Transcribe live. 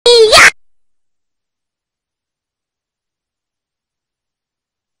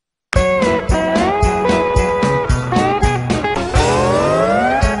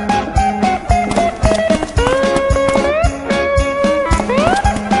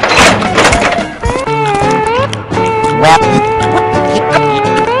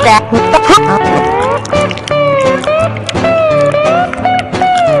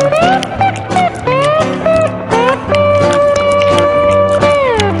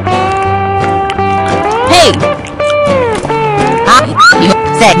Hey! You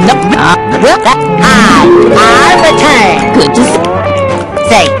say no. Well, I return. Good to see.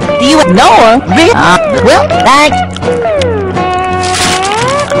 Say, do you know her? Really? Well, thanks.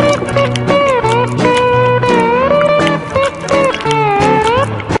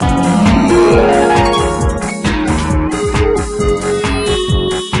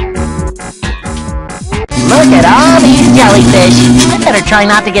 Look at all these jellyfish. I better try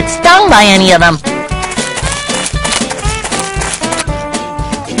not to get stung by any of them.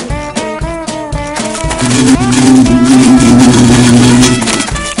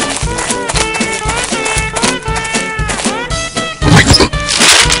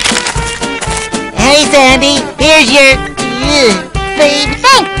 Hey, Sandy, here's your baby.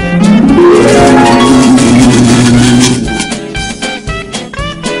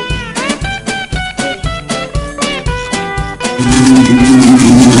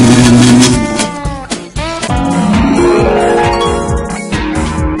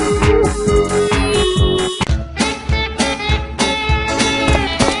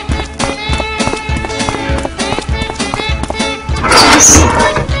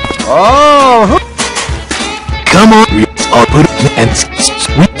 Oh! Come on, I'll put it and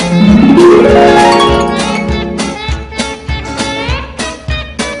sweet.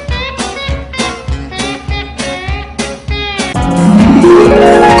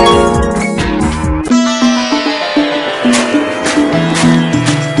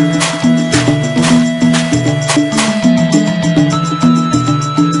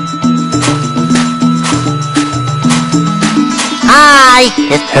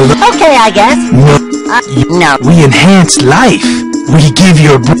 Hello? Okay, I guess. No. No. We enhance life. We give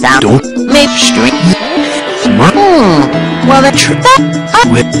your don't make street. Well, the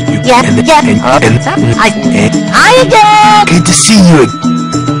with you yeah, and I again. Good to see you.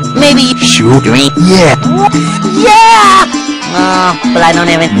 Maybe sure. Yeah. Yeah. But I don't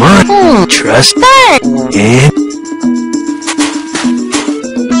even trust and.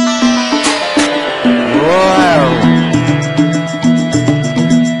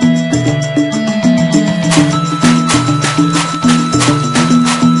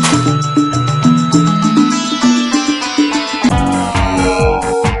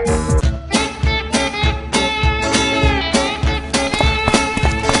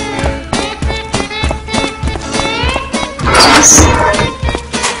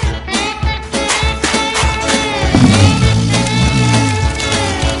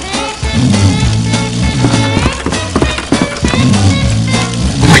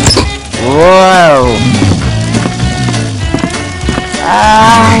 Whoa!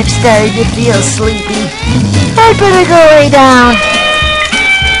 I'm starting to feel sleepy. I better go lay down.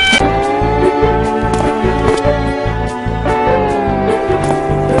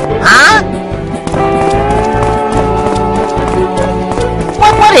 Huh?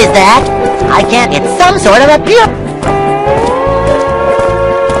 What is that? I can't. It's some sort of a pure.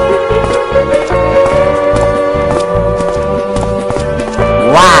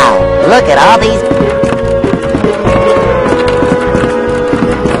 Wow! Look at all these.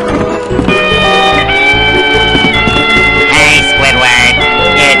 Hey, Squidward.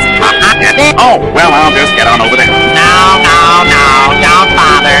 It's oh, well, I'll just get on over there. No, don't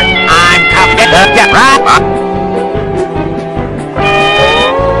bother. I'm coming.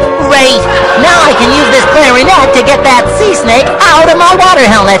 Great! Now I can use this clarinet to get that sea snake out of my water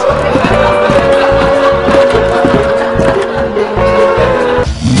helmet.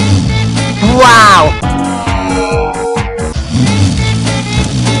 Wow!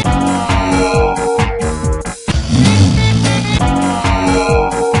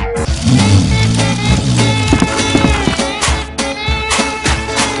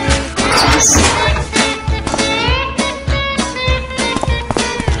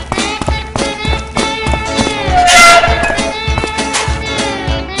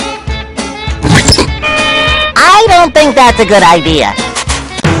 I don't think that's a good idea.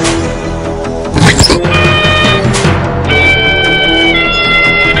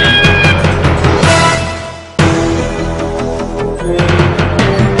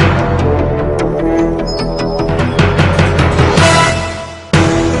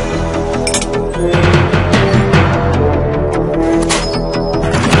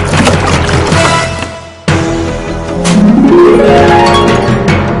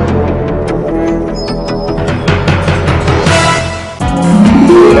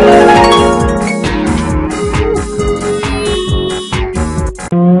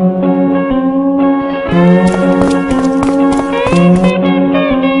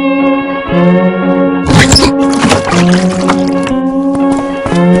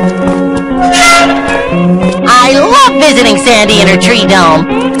 visiting Sandy in her tree dome.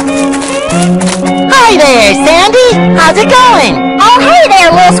 Hi there, Sandy. How's it going? Oh, hey there,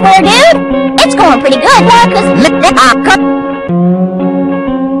 little square dude. It's going pretty good, Marcus.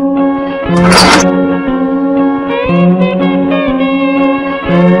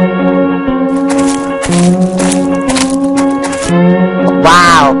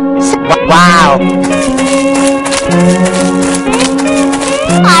 Wow. Wow.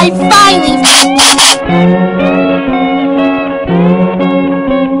 I finally...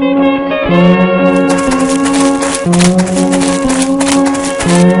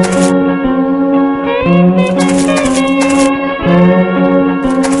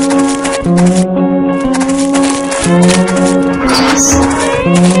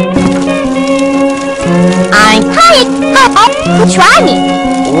 Try me.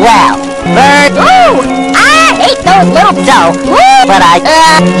 Well, bird. Ooh, I hate those little dough. Ooh, But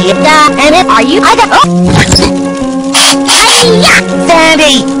yeah. And it are you? I got. Oh.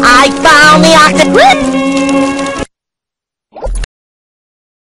 Sandy, I found the octopus.